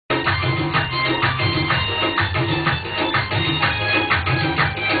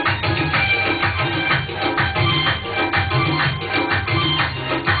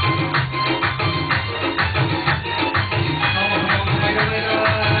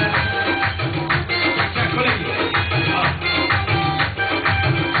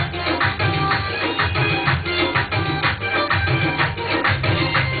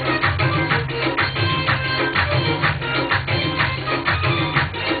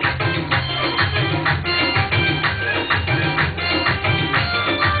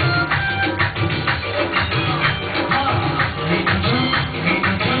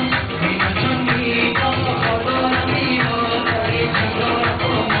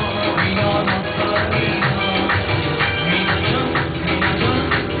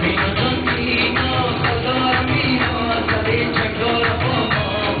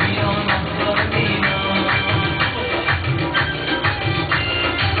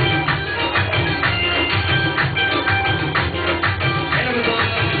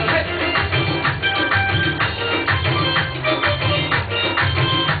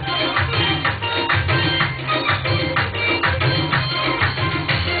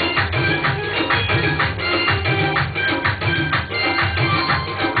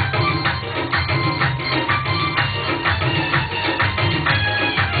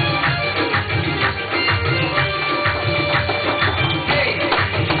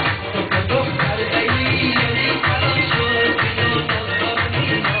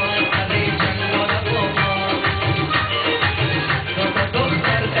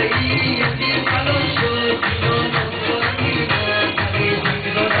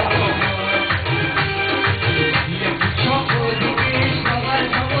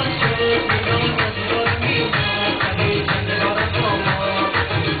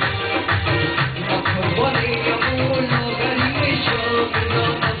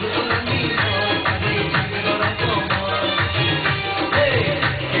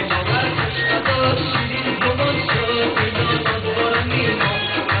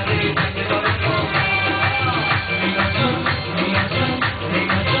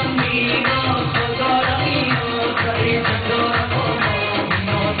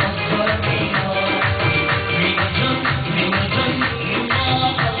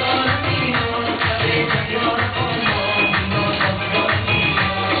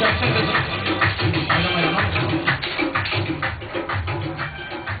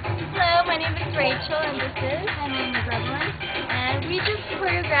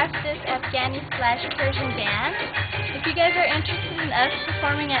Persian Band. If you guys are interested in us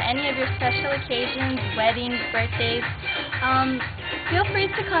performing at any of your special occasions, weddings, birthdays, feel free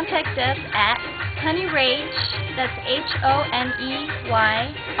to contact us at honeyrage, that's HONEYRACHE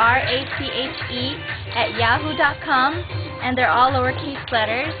 @yahoo.com, and they're all lowercase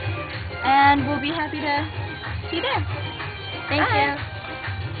letters, and we'll be happy to see you there. Thank Bye. you.